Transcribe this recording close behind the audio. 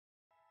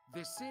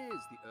This is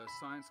the Earth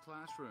Science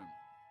Classroom.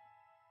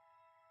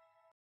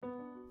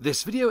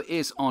 This video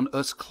is on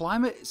Earth's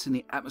climate. It's in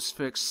the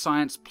Atmospheric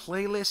Science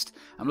playlist.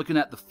 I'm looking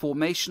at the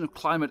formation of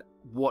climate,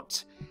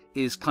 what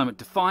is climate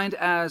defined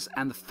as,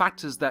 and the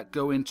factors that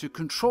go into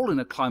controlling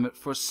a climate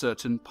for a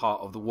certain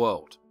part of the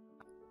world.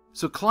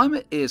 So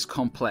climate is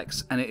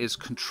complex and it is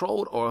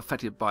controlled or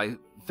affected by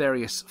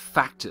various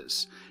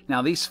factors.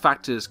 Now these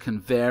factors can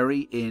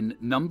vary in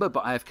number,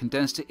 but I have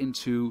condensed it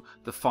into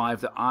the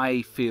 5 that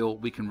I feel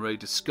we can really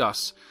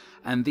discuss.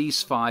 And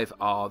these 5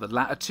 are the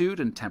latitude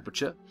and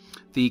temperature,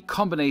 the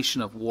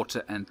combination of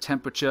water and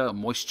temperature,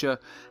 moisture,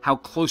 how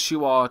close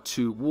you are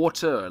to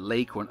water, a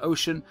lake or an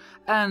ocean,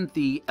 and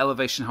the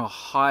elevation, how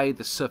high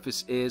the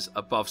surface is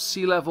above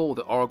sea level,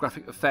 the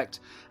orographic effect,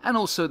 and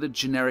also the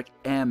generic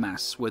air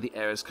mass, where the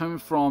air is coming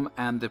from,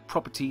 and the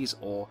properties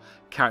or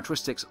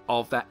characteristics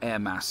of that air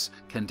mass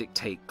can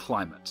dictate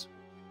climate.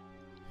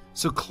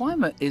 So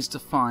climate is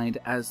defined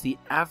as the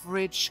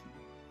average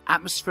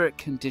atmospheric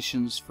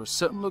conditions for a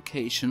certain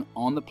location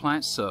on the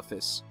planet's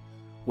surface,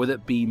 whether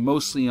it be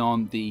mostly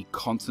on the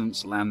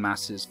continents, land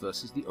masses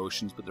versus the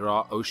oceans, but there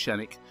are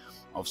oceanic,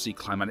 obviously,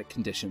 climatic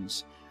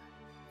conditions,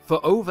 for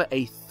over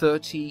a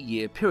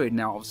 30-year period.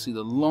 Now, obviously,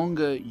 the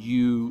longer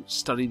you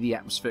study the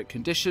atmospheric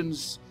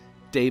conditions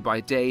day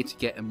by day to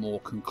get a more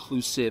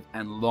conclusive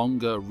and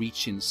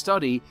longer-reaching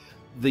study,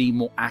 the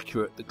more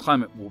accurate the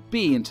climate will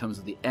be in terms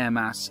of the air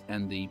mass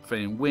and the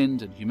prevailing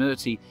wind and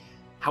humidity.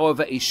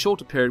 However, a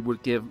shorter period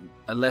would give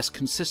a less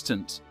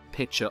consistent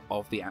picture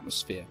of the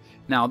atmosphere.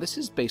 Now, this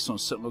is based on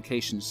certain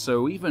locations,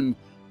 so even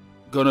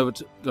going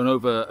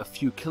over a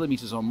few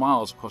kilometers or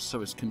miles across the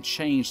surface can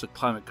change the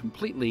climate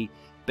completely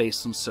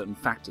based on certain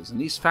factors,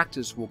 and these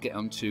factors we'll get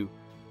onto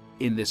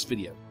in this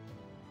video.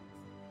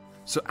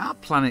 So our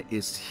planet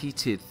is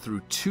heated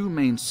through 2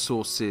 main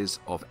sources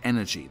of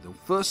energy. The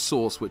first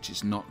source, which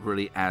is not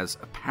really as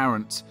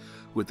apparent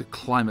with the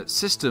climate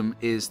system,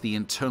 is the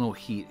internal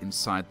heat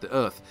inside the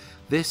Earth.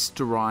 This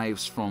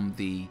derives from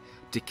the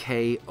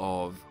decay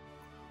of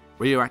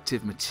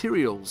radioactive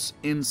materials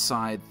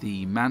inside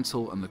the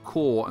mantle and the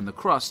core and the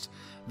crust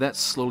that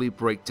slowly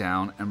break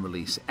down and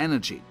release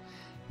energy.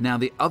 Now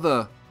the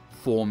other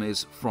form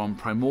is from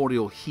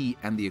primordial heat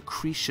and the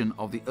accretion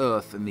of the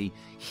Earth and the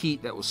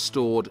heat that was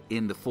stored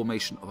in the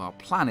formation of our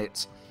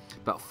planet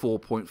about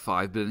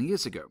 4.5 billion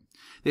years ago.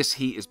 This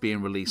heat is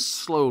being released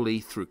slowly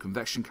through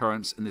convection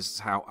currents, and this is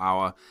how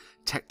our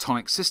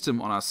tectonic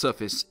system on our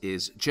surface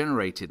is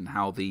generated and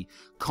how the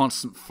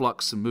constant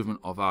flux and movement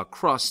of our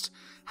crust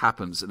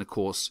happens, and of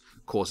course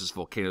causes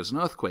volcanoes and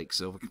earthquakes.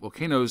 So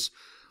volcanoes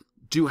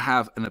do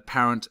have an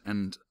apparent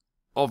and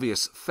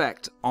obvious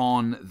effect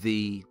on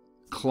the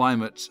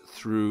climate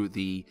through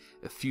the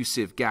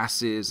effusive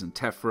gases and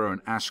tephra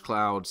and ash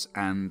clouds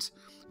and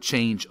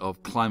change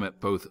of climate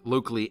both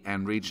locally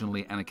and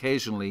regionally and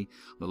occasionally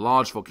the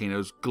large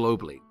volcanoes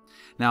globally.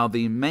 Now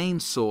the main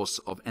source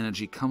of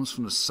energy comes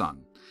from the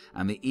sun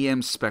and the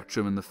EM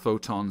spectrum and the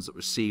photons that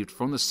received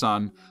from the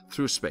sun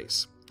through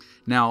space.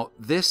 Now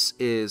this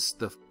is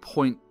the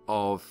point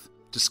of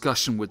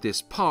discussion with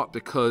this part,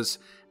 because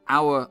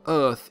our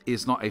Earth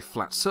is not a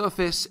flat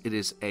surface, it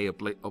is a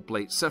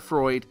oblate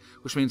spheroid,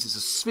 which means it's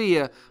a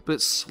sphere, but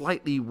it's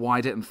slightly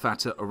wider and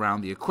fatter around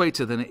the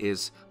equator than it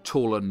is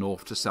taller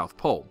north to south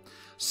pole.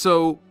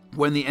 So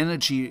when the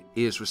energy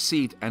is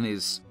received and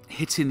is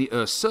hitting the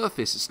Earth's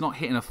surface, it's not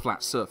hitting a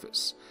flat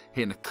surface,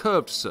 hitting a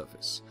curved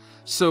surface.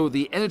 So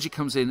the energy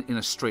comes in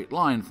a straight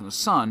line from the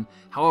sun.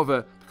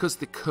 However, because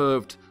of the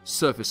curved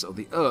surface of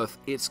the Earth,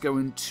 it's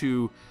going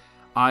to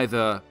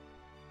either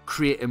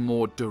create a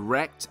more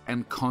direct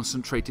and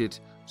concentrated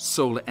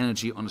solar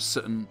energy on a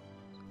certain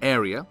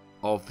area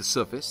of the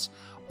surface,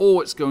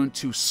 or it's going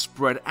to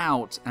spread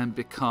out and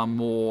become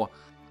more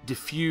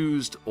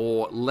diffused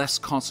or less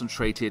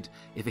concentrated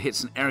if it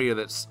hits an area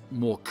that's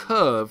more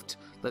curved,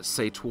 let's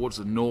say towards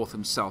the north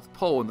and south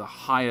pole, and the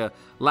higher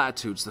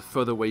latitudes, the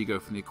further away you go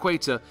from the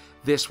equator,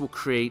 this will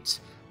create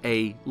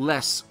a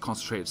less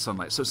concentrated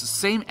sunlight. So it's the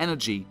same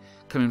energy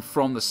coming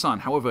from the sun.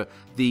 However,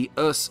 the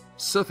Earth's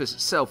surface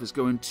itself is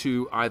going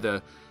to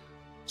either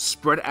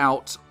spread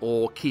out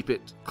or keep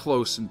it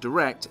close and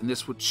direct, and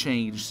this would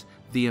change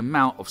the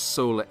amount of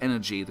solar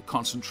energy, the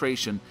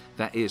concentration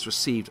that is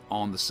received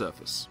on the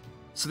surface.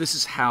 So this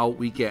is how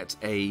we get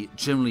a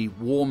generally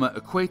warmer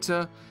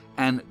equator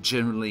and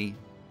generally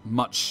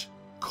much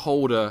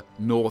colder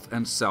north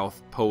and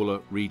south polar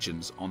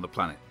regions on the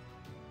planet.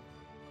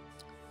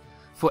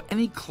 For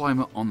any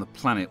climate on the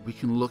planet, we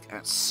can look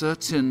at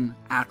certain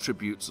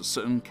attributes or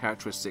certain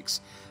characteristics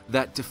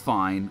that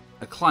define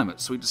a climate.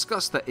 So we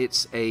discussed that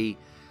it's a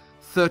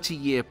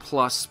 30-year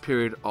plus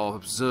period of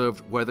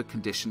observed weather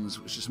conditions,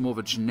 which is more of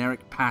a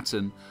generic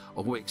pattern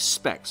of what we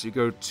expect. So you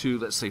go to,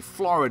 let's say,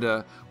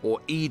 Florida or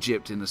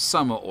Egypt in the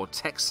summer, or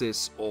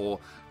Texas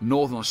or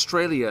Northern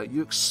Australia,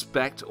 you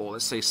expect, or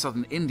let's say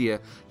Southern India,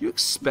 you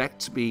expect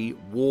to be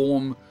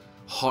warm,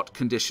 hot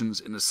conditions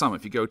in the summer.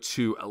 If you go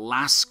to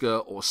Alaska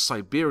or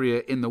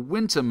Siberia in the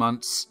winter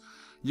months,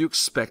 you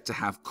expect to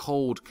have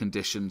cold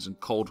conditions and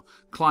cold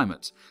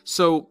climate.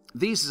 So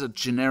these are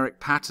generic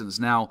patterns.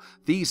 Now,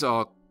 these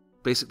are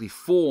basically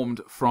formed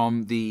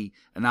from the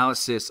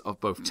analysis of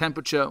both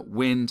temperature,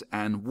 wind,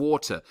 and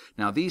water.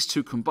 Now, these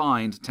two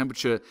combined,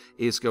 temperature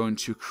is going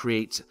to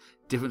create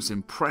difference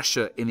in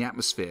pressure in the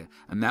atmosphere,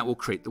 and that will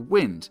create the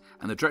wind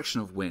and the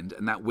direction of wind,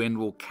 and that wind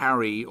will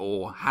carry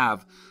or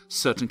have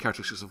certain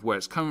characteristics of where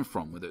it's coming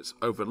from, whether it's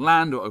over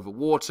land or over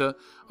water,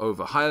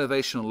 over high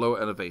elevation or low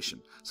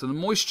elevation. So the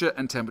moisture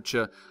and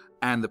temperature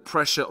and the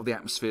pressure of the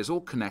atmosphere is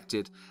all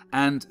connected,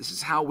 and this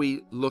is how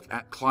we look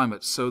at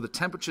climate. So the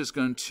temperature is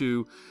going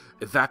to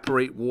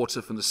evaporate water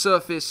from the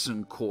surface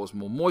and cause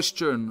more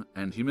moisture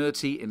and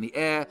humidity in the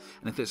air.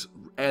 And if there's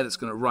air that's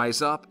going to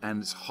rise up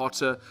and it's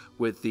hotter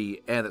with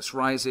the air that's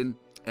rising,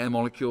 air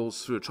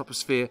molecules through a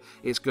troposphere,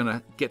 it's going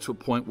to get to a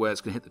point where it's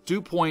going to hit the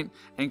dew point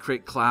and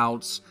create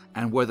clouds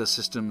and weather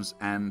systems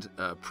and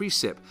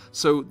precip.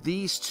 So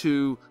these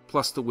two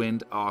plus the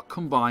wind are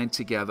combined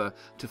together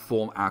to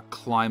form our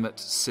climate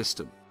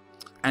system.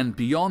 And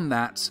beyond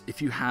that,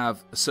 if you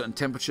have a certain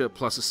temperature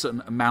plus a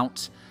certain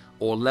amount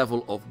or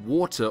level of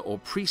water or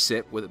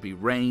precip, whether it be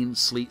rain,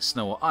 sleet,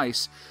 snow, or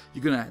ice,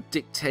 you're going to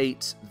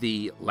dictate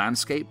the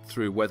landscape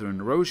through weather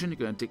and erosion. You're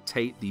going to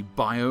dictate the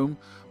biome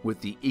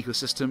with the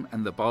ecosystem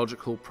and the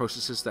biological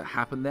processes that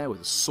happen there, with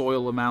the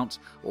soil amount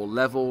or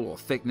level or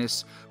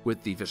thickness,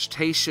 with the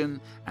vegetation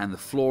and the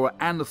flora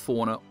and the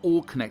fauna,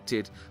 all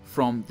connected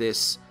from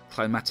this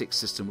climatic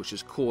system, which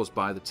is caused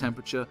by the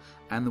temperature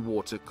and the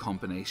water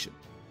combination.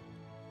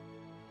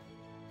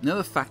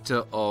 Another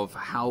factor of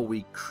how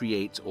we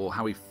create or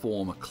how we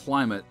form a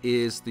climate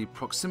is the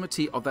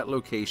proximity of that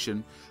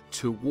location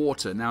to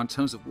water. Now, in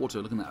terms of water,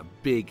 we're looking at a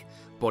big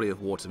body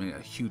of water, maybe a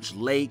huge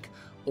lake,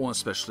 or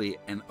especially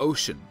an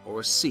ocean or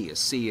a sea. A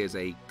sea is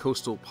a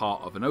coastal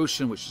part of an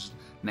ocean, which is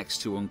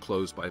next to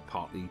enclosed by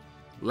partly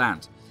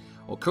land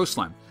or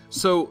coastline.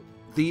 So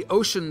the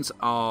oceans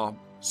are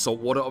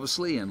saltwater,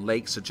 obviously, and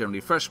lakes are generally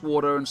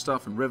freshwater and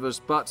stuff, and rivers,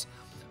 but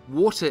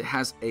water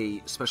has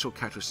a special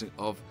characteristic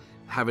of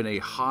having a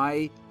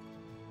high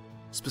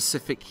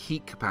specific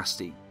heat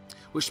capacity,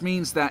 which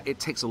means that it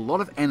takes a lot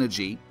of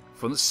energy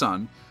from the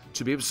sun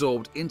to be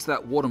absorbed into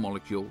that water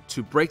molecule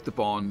to break the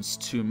bonds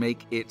to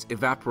make it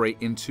evaporate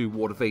into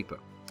water vapor.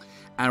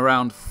 And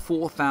around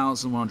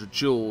 4,100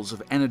 joules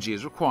of energy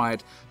is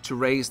required to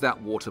raise that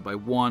water by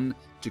 1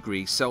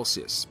 degree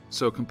Celsius.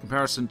 So in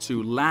comparison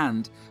to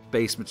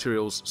land-based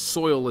materials,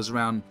 soil is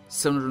around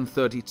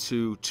 730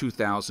 to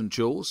 2,000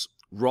 joules.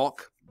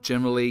 Rock,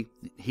 generally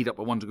heat up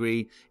by 1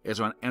 degree, is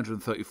around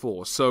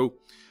 834. So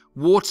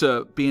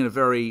water, being a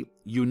very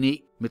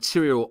unique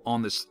material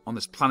on this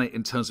planet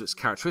in terms of its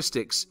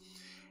characteristics,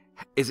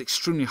 is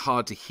extremely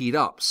hard to heat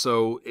up.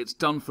 So it's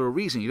done for a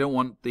reason. You don't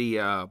want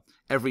the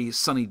every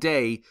sunny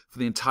day for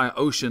the entire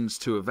oceans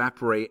to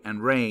evaporate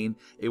and rain.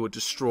 It would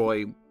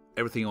destroy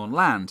everything on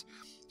land.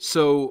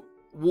 So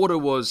water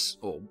was,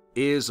 or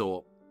is,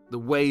 or the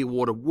way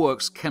water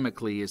works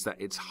chemically is that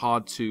it's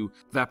hard to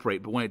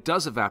evaporate, but when it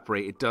does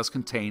evaporate, it does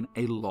contain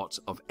a lot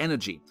of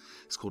energy.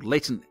 It's called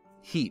latent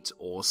heat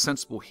or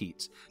sensible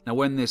heat. Now,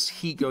 when this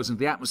heat goes into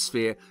the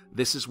atmosphere,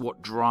 this is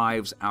what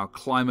drives our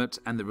climate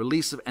and the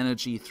release of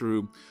energy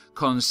through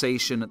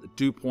condensation at the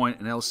dew point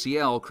and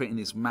LCL, creating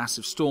these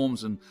massive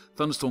storms and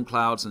thunderstorm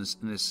clouds and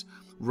this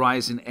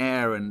rise in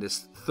air and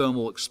this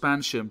thermal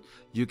expansion.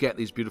 You get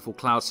these beautiful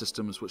cloud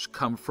systems which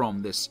come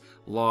from this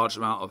large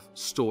amount of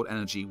stored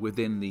energy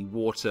within the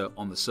water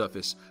on the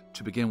surface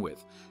to begin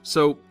with.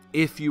 So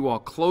if you are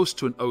close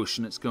to an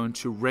ocean, it's going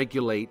to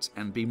regulate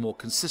and be more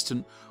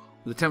consistent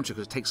with the temperature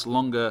because it takes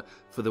longer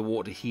for the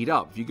water to heat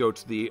up. If you go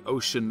to the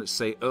ocean, let's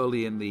say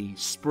early in the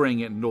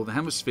spring in the northern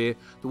hemisphere,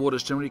 the water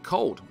is generally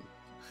cold.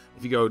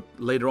 If you go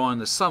later on in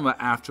the summer,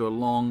 after a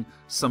long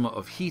summer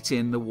of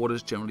heating, the water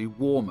is generally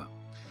warmer.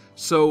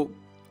 So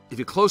if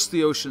you're close to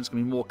the ocean, it's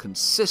going to be more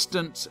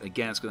consistent.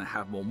 Again, it's going to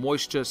have more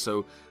moisture,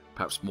 so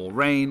perhaps more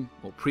rain,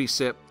 more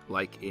precip,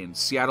 like in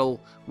Seattle,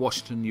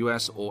 Washington,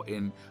 US, or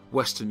in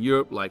Western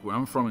Europe, like where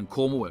I'm from in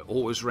Cornwall, where it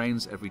always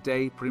rains every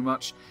day, pretty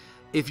much.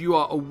 If you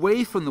are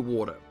away from the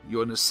water,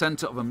 you're in the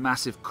center of a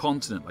massive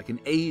continent, like in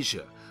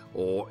Asia,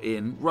 or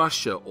in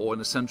Russia, or in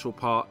the central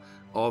part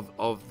of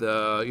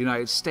the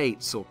United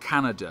States, or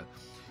Canada,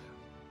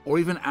 or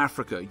even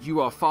Africa,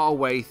 you are far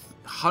away,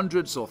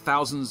 hundreds or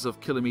thousands of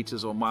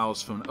kilometers or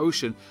miles from an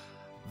ocean.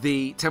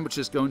 The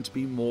temperature is going to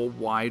be more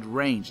wide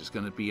range. It's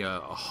going to be a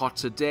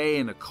hotter day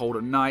and a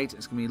colder night.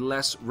 It's going to be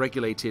less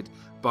regulated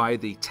by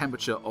the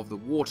temperature of the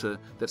water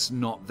that's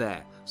not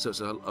there. So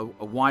it's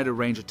a wider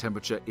range of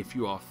temperature if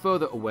you are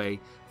further away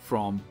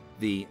from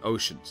the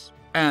oceans.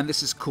 And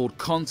this is called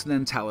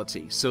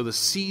continentality. So the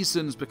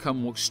seasons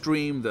become more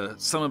extreme, the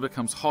summer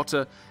becomes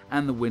hotter,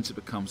 and the winter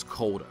becomes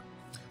colder.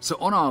 So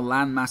on our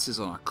land masses,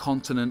 on our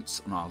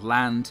continents, on our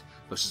land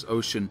versus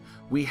ocean,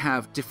 we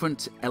have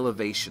different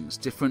elevations,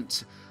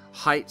 different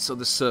heights of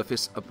the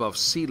surface above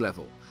sea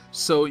level.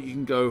 So you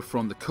can go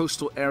from the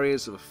coastal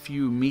areas of a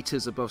few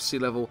meters above sea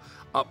level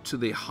up to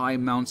the high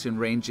mountain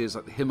ranges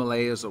like the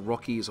Himalayas or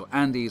Rockies or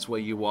Andes, where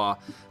you are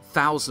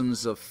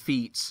thousands of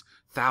feet,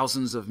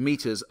 thousands of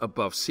meters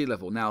above sea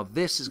level. Now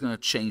this is going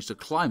to change the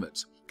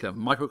climate. You can have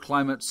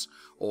microclimates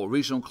or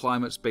regional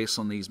climates based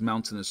on these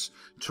mountainous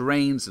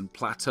terrains and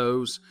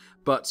plateaus,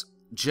 but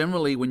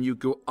generally when you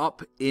go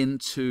up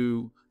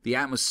into the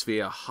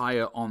atmosphere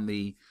higher on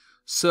the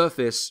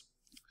surface,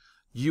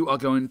 you are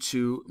going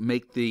to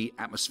make the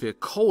atmosphere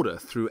colder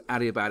through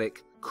adiabatic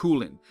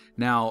cooling.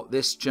 Now,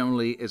 this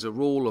generally is a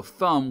rule of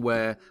thumb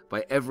where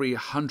by every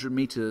 100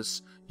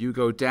 meters, you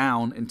go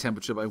down in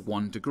temperature by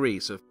 1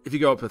 degree. So if you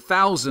go up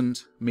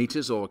 1,000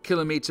 meters or a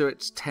kilometer,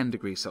 it's 10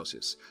 degrees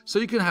Celsius. So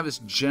you can have this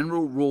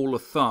general rule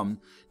of thumb.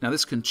 Now,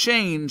 this can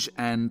change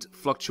and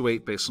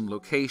fluctuate based on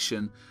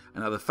location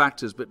and other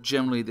factors, but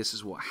generally this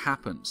is what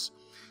happens.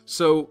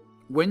 So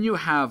when you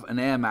have an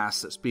air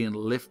mass that's being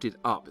lifted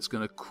up, it's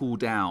going to cool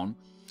down,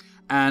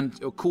 and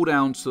it'll cool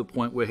down to the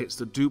point where it hits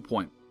the dew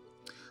point,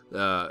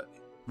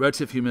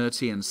 relative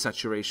humidity and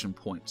saturation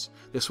points.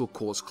 This will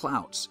cause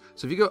clouds.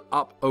 So if you go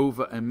up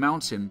over a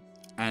mountain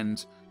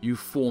and you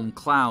form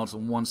clouds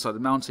on one side of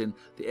the mountain,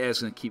 the air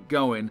is going to keep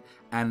going,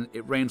 and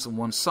it rains on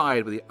one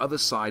side, but the other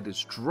side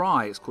is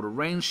dry. It's called a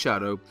rain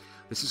shadow.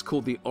 This is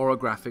called the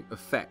orographic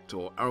effect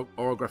or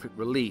orographic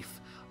relief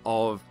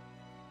of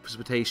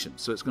precipitation.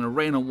 So it's going to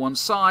rain on one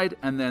side,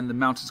 and then the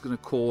mountain's going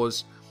to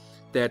cause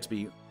there to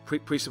be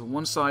precip on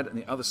one side, and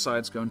the other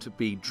side's going to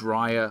be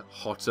drier,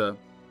 hotter,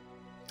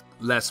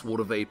 less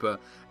water vapor,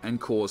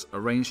 and cause a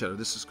rain shadow.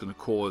 This is going to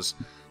cause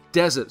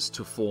deserts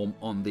to form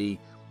on the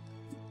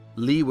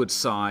leeward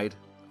side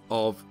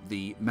of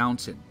the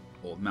mountain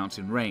or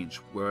mountain range,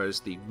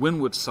 whereas the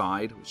windward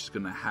side, which is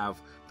going to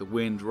have the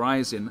wind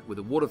rising with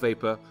the water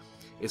vapor,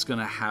 is going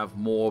to have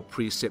more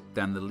precip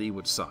than the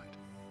leeward side.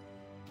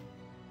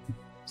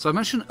 So I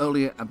mentioned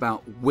earlier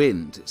about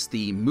wind. It's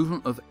the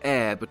movement of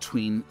air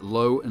between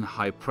low and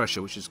high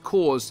pressure, which is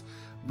caused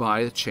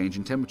by the change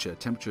in temperature.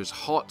 Temperature is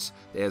hot,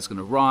 the air is going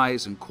to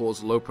rise and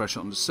cause low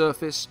pressure on the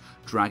surface,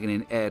 dragging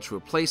in air to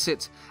replace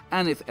it.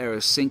 And if air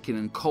is sinking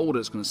and colder,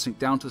 it's going to sink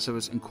down to the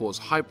surface and cause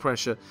high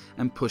pressure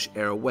and push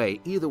air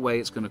away. Either way,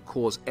 it's going to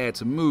cause air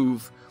to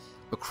move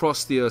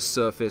across the Earth's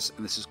surface,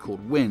 and this is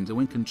called wind. The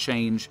wind can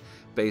change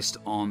based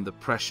on the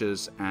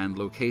pressures and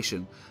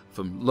location,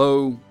 from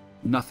low,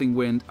 nothing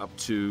wind up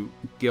to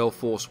gale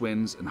force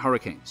winds and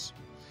hurricanes.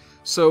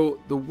 So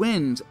the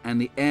wind and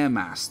the air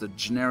mass, the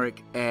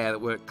generic air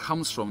where it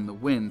comes from, the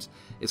wind,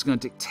 is going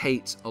to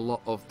dictate a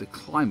lot of the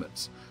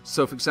climate.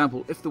 So for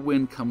example, if the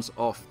wind comes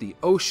off the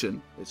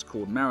ocean, it's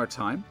called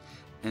maritime,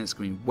 and it's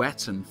going to be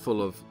wet and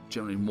full of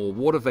generally more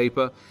water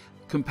vapor,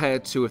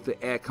 compared to if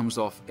the air comes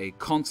off a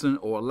continent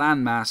or a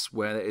landmass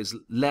where there is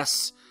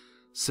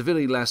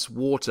severely less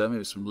water,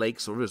 maybe some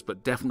lakes or rivers,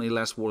 but definitely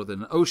less water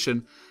than an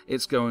ocean,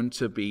 it's going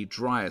to be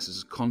drier. So this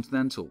is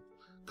continental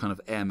kind of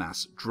air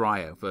mass,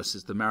 drier,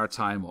 versus the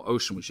maritime or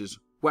ocean, which is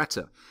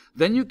wetter.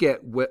 Then you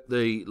get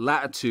the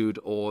latitude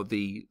or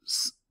the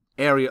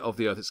area of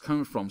the Earth it's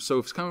coming from. So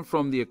if it's coming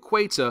from the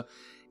equator,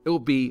 it will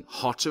be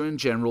hotter in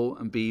general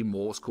and be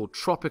more what's called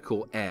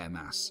tropical air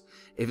mass.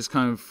 If it's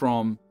coming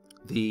from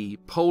the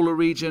polar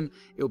region,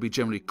 it will be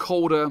generally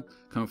colder.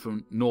 Coming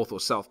from North or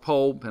South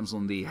Pole, depends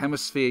on the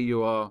hemisphere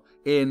you are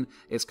in,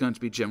 it's going to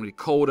be generally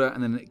colder.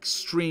 And then in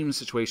extreme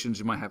situations,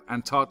 you might have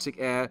Antarctic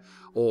air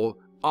or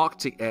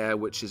Arctic air,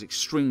 which is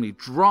extremely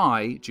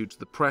dry due to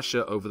the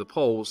pressure over the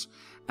poles,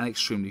 and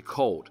extremely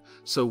cold.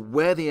 So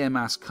where the air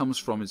mass comes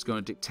from is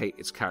going to dictate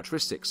its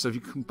characteristics. So if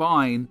you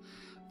combine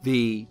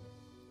the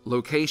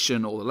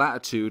location or the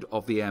latitude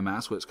of the air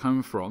mass, where it's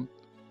coming from,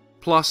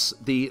 plus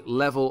the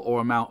level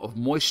or amount of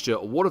moisture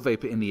or water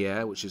vapor in the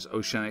air, which is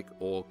oceanic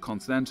or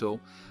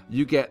continental,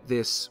 you get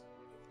this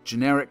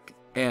generic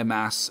air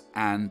mass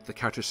and the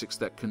characteristics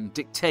that can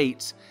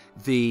dictate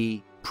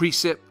the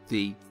precip,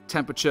 the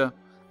temperature,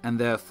 and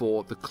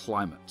therefore the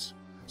climate.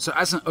 So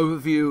as an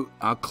overview,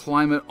 our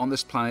climate on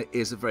this planet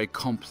is a very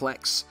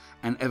complex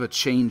and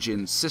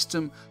ever-changing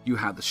system. You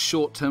have the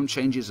short-term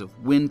changes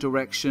of wind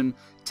direction,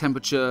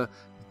 temperature,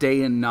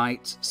 day and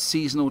night,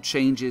 seasonal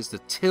changes, the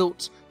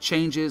tilt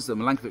changes, the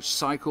Milankovitch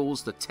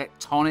cycles, the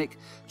tectonic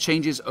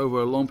changes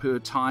over a long period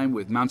of time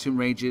with mountain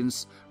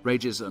ranges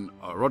and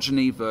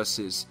orogeny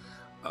versus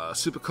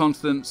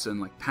supercontinents,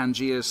 and like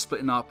Pangea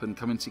splitting up and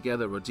coming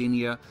together,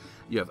 Rodinia.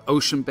 You have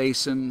ocean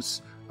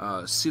basins,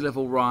 sea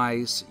level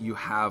rise, you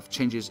have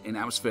changes in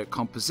atmospheric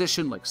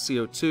composition like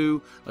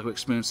CO2, like we're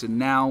experiencing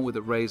now with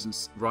the rise in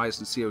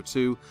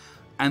CO2.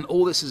 And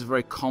all this is a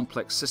very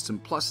complex system,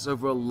 plus it's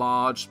over a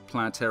large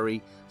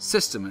planetary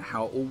system and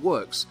how it all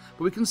works.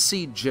 But we can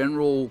see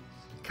general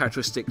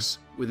characteristics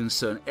within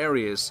certain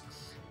areas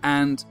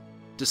and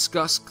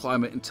discuss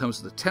climate in terms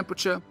of the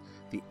temperature,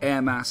 the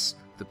air mass,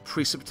 the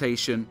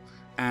precipitation,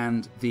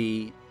 and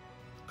the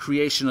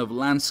creation of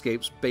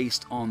landscapes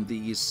based on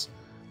these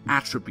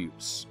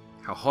attributes.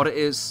 How hot it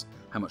is,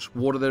 how much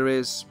water there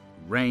is,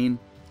 rain,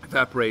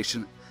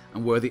 evaporation,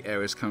 and where the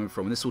air is coming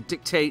from. And this will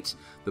dictate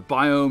the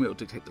biome, it will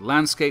dictate the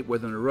landscape,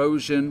 weather and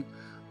erosion,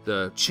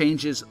 the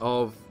changes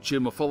of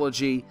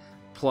geomorphology,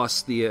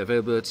 plus the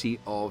availability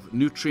of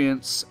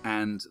nutrients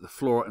and the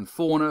flora and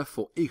fauna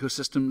for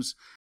ecosystems.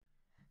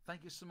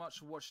 Thank you so much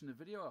for watching the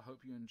video. I hope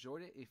you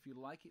enjoyed it. If you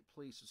like it,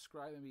 please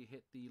subscribe and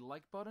hit the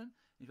like button.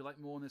 If you like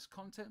more on this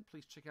content,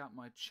 please check out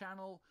my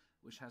channel,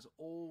 which has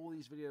all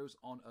these videos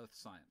on Earth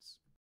science.